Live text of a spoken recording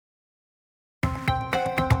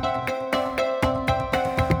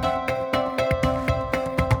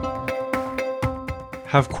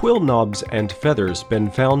Have quill knobs and feathers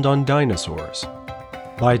been found on dinosaurs?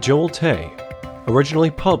 By Joel Tay,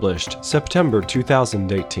 originally published September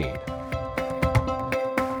 2018.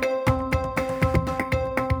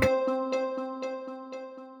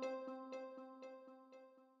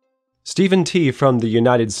 Stephen T. from the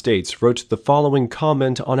United States wrote the following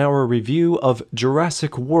comment on our review of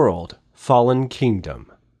Jurassic World: Fallen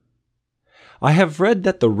Kingdom. I have read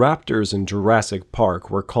that the raptors in Jurassic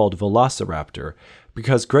Park were called Velociraptor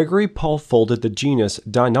because Gregory Paul folded the genus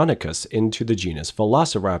Deinonychus into the genus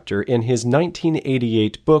Velociraptor in his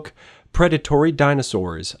 1988 book Predatory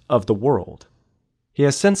Dinosaurs of the World. He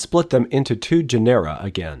has since split them into two genera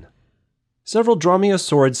again. Several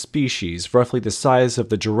dromaeosaurid species roughly the size of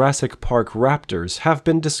the Jurassic Park raptors have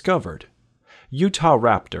been discovered. Utah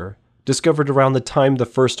raptor, discovered around the time the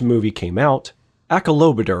first movie came out,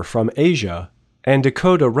 Accolobiter from Asia, and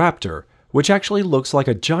Dakota raptor, which actually looks like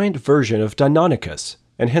a giant version of Deinonychus,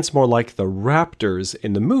 and hence more like the raptors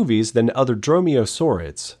in the movies than other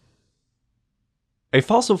dromaeosaurids. A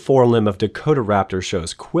fossil forelimb of Dakota raptor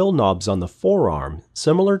shows quill knobs on the forearm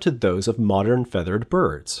similar to those of modern feathered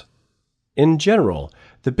birds. In general,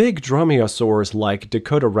 the big dromaeosaurs like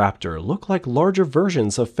Dakota raptor look like larger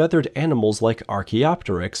versions of feathered animals like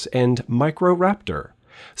Archaeopteryx and Microraptor,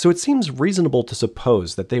 so it seems reasonable to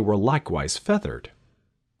suppose that they were likewise feathered.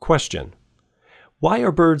 Question: why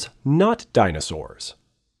are birds not dinosaurs?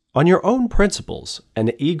 On your own principles,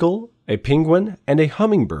 an eagle, a penguin, and a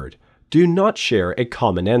hummingbird do not share a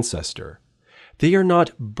common ancestor. They are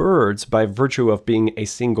not birds by virtue of being a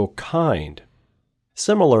single kind.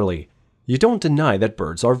 Similarly, you don't deny that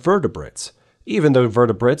birds are vertebrates, even though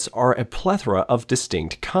vertebrates are a plethora of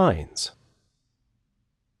distinct kinds.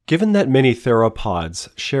 Given that many theropods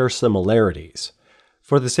share similarities,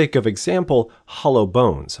 for the sake of example, hollow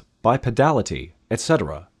bones, bipedality,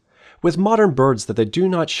 etc., with modern birds that they do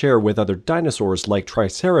not share with other dinosaurs like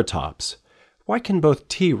Triceratops, why can both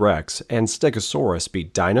T-Rex and Stegosaurus be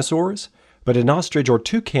dinosaurs, but an ostrich or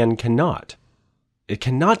toucan cannot? It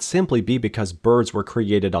cannot simply be because birds were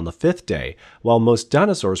created on the fifth day, while most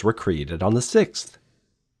dinosaurs were created on the sixth.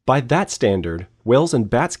 By that standard, whales and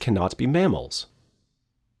bats cannot be mammals.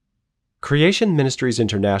 Creation Ministries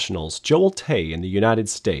International's Joel Tay in the United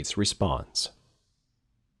States responds: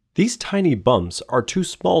 these tiny bumps are too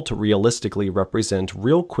small to realistically represent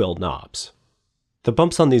real quill knobs. The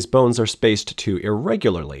bumps on these bones are spaced too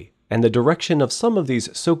irregularly, and the direction of some of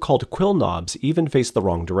these so-called quill knobs even face the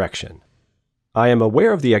wrong direction. I am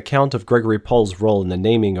aware of the account of Gregory Paul's role in the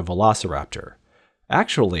naming of Velociraptor.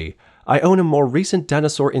 Actually, I own a more recent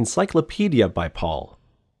dinosaur encyclopedia by Paul.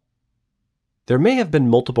 There may have been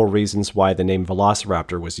multiple reasons why the name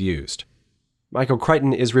Velociraptor was used. Michael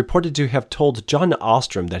Crichton is reported to have told John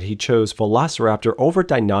Ostrom that he chose Velociraptor over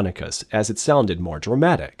Deinonychus as it sounded more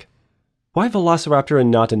dramatic. Why Velociraptor and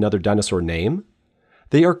not another dinosaur name?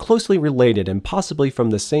 They are closely related and possibly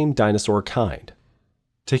from the same dinosaur kind.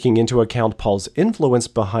 Taking into account Paul's influence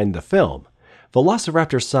behind the film,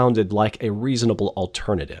 Velociraptor sounded like a reasonable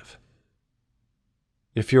alternative.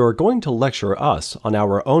 If you are going to lecture us on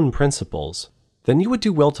our own principles, then you would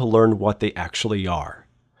do well to learn what they actually are.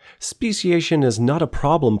 Speciation is not a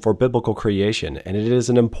problem for biblical creation, and it is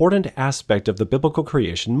an important aspect of the biblical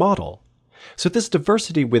creation model. So this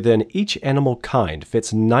diversity within each animal kind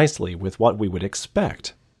fits nicely with what we would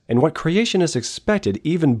expect, and what creation is expected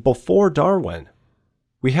even before Darwin.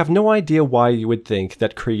 We have no idea why you would think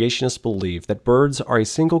that creationists believe that birds are a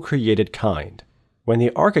single created kind, when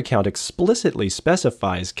the Ark account explicitly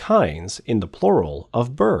specifies kinds in the plural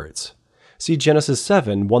of birds. See Genesis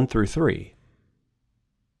 7, 1-3.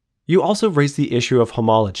 You also raise the issue of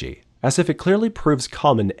homology, as if it clearly proves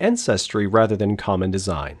common ancestry rather than common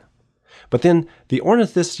design. But then, the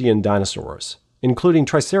ornithischian dinosaurs, including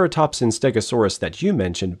Triceratops and Stegosaurus that you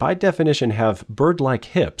mentioned, by definition have bird-like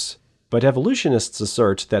hips, but evolutionists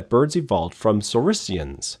assert that birds evolved from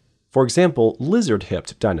saurischians, for example,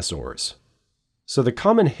 lizard-hipped dinosaurs. So the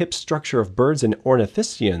common hip structure of birds and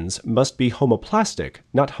ornithischians must be homoplastic,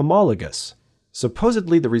 not homologous,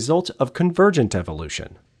 supposedly the result of convergent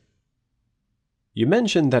evolution. You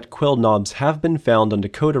mentioned that quill knobs have been found on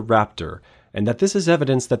Dakota raptor, and that this is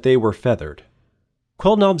evidence that they were feathered.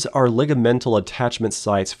 Quill knobs are ligamental attachment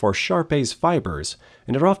sites for Sharpey's fibers,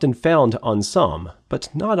 and are often found on some,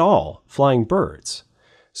 but not all, flying birds.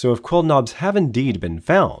 So if quill knobs have indeed been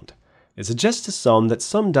found, it suggests to some that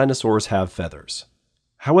some dinosaurs have feathers.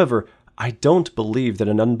 However, I don't believe that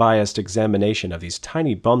an unbiased examination of these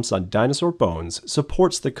tiny bumps on dinosaur bones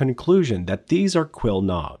supports the conclusion that these are quill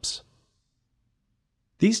knobs.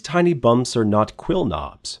 These tiny bumps are not quill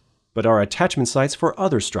knobs, but are attachment sites for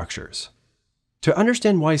other structures. To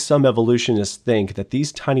understand why some evolutionists think that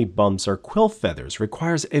these tiny bumps are quill feathers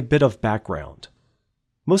requires a bit of background.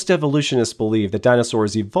 Most evolutionists believe that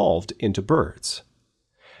dinosaurs evolved into birds.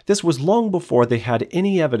 This was long before they had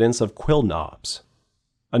any evidence of quill knobs.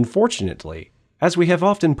 Unfortunately, as we have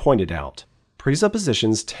often pointed out,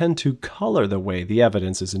 presuppositions tend to color the way the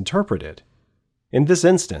evidence is interpreted. In this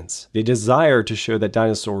instance, the desire to show that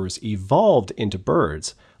dinosaurs evolved into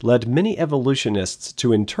birds led many evolutionists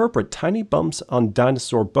to interpret tiny bumps on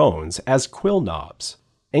dinosaur bones as quill knobs,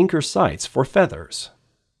 anchor sites for feathers.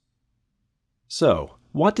 So,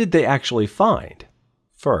 what did they actually find?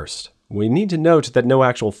 First, we need to note that no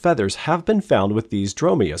actual feathers have been found with these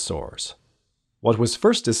dromaeosaurs. What was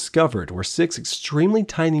first discovered were 6 extremely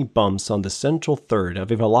tiny bumps on the central third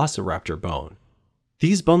of a velociraptor bone.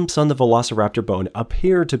 These bumps on the velociraptor bone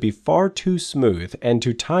appear to be far too smooth and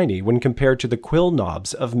too tiny when compared to the quill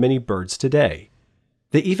knobs of many birds today.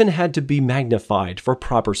 They even had to be magnified for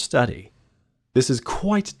proper study. This is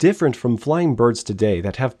quite different from flying birds today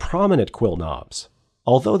that have prominent quill knobs,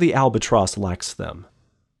 although the albatross lacks them.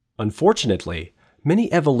 Unfortunately,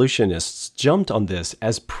 many evolutionists jumped on this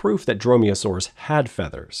as proof that dromaeosaurs had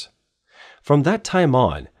feathers. From that time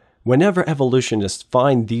on, whenever evolutionists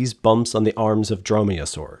find these bumps on the arms of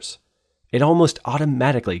dromaeosaurs, it almost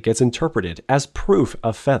automatically gets interpreted as proof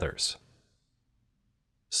of feathers.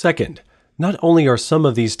 Second, not only are some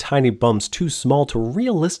of these tiny bumps too small to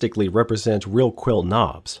realistically represent real quill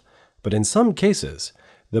knobs, but in some cases,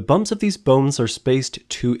 the bumps of these bones are spaced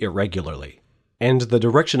too irregularly, and the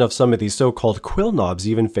direction of some of these so-called quill knobs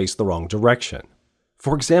even face the wrong direction.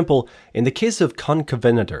 For example, in the case of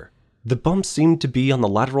concavenator, the bumps seem to be on the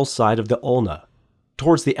lateral side of the ulna,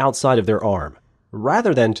 towards the outside of their arm,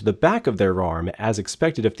 rather than to the back of their arm as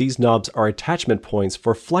expected if these knobs are attachment points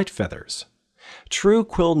for flight feathers. True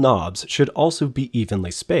quill knobs should also be evenly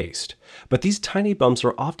spaced, but these tiny bumps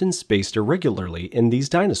are often spaced irregularly in these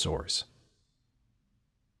dinosaurs.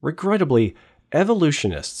 Regrettably,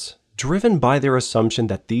 evolutionists, driven by their assumption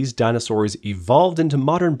that these dinosaurs evolved into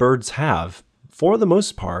modern birds have, for the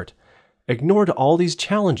most part, ignored all these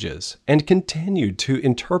challenges and continued to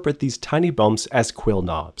interpret these tiny bumps as quill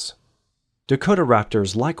knobs.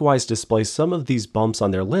 Dakotaraptors likewise display some of these bumps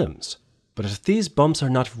on their limbs, but if these bumps are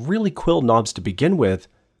not really quill knobs to begin with,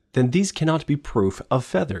 then these cannot be proof of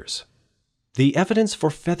feathers. The evidence for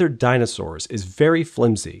feathered dinosaurs is very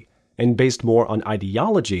flimsy and based more on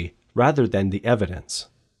ideology rather than the evidence.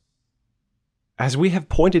 As we have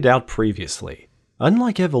pointed out previously,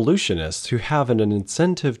 unlike evolutionists who have an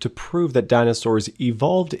incentive to prove that dinosaurs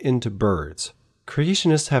evolved into birds,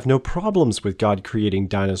 creationists have no problems with God creating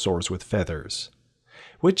dinosaurs with feathers.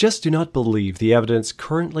 We just do not believe the evidence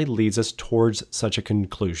currently leads us towards such a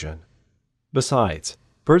conclusion. Besides,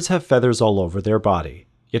 birds have feathers all over their body,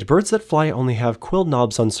 yet birds that fly only have quill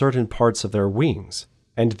knobs on certain parts of their wings,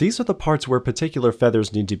 and these are the parts where particular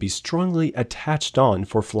feathers need to be strongly attached on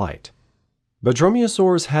for flight. But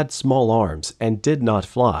dromaeosaurs had small arms and did not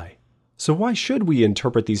fly, so why should we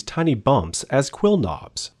interpret these tiny bumps as quill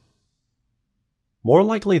knobs? More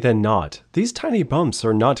likely than not, these tiny bumps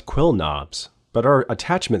are not quill knobs, but are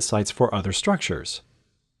attachment sites for other structures.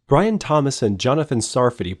 Brian Thomas and Jonathan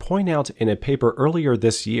Sarfati point out in a paper earlier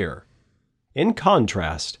this year. In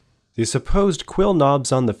contrast, the supposed quill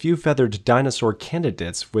knobs on the few-feathered dinosaur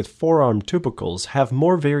candidates with forearm tubercles have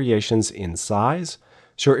more variations in size,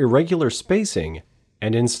 show irregular spacing,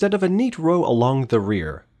 and instead of a neat row along the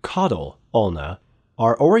rear, caudal, ulna,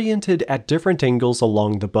 are oriented at different angles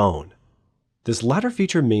along the bone. This latter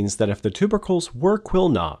feature means that if the tubercles were quill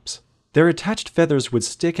knobs, their attached feathers would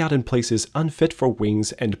stick out in places unfit for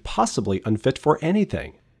wings and possibly unfit for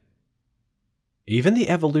anything. Even the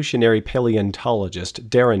evolutionary paleontologist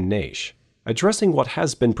Darren Naish, addressing what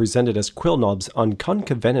has been presented as quill knobs on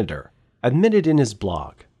concavenator, admitted in his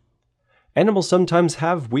blog, "Animals sometimes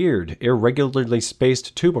have weird, irregularly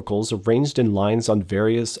spaced tubercles arranged in lines on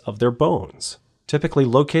various of their bones, typically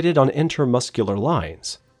located on intermuscular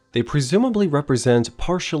lines. They presumably represent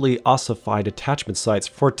partially ossified attachment sites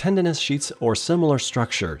for tendinous sheets or similar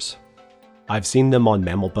structures. I've seen them on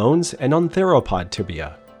mammal bones and on theropod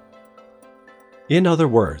tibia." In other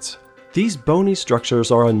words, these bony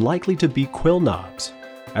structures are unlikely to be quill knobs.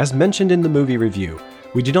 As mentioned in the movie review,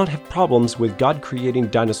 we do not have problems with God creating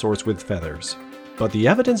dinosaurs with feathers, but the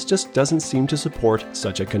evidence just doesn't seem to support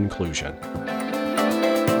such a conclusion.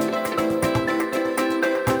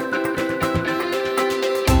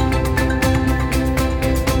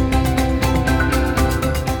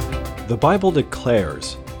 The Bible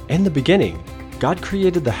declares, "In the beginning, God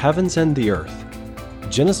created the heavens and the earth."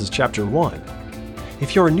 Genesis chapter 1.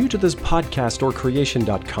 If you are new to this podcast or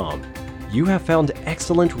creation.com, you have found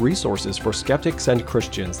excellent resources for skeptics and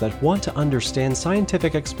Christians that want to understand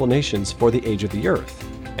scientific explanations for the age of the Earth,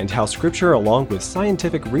 and how Scripture along with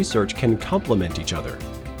scientific research can complement each other.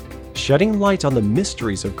 Shedding light on the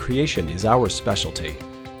mysteries of creation is our specialty.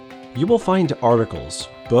 You will find articles,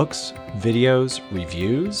 books, videos,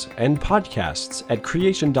 reviews, and podcasts at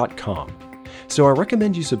creation.com. So I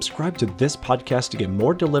recommend you subscribe to this podcast to get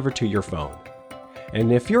more delivered to your phone.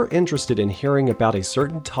 And if you're interested in hearing about a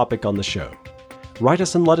certain topic on the show, write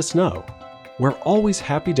us and let us know. We're always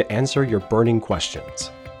happy to answer your burning questions.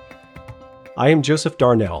 I am Joseph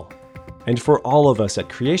Darnell, and for all of us at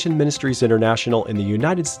Creation Ministries International in the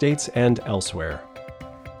United States and elsewhere,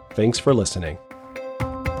 thanks for listening.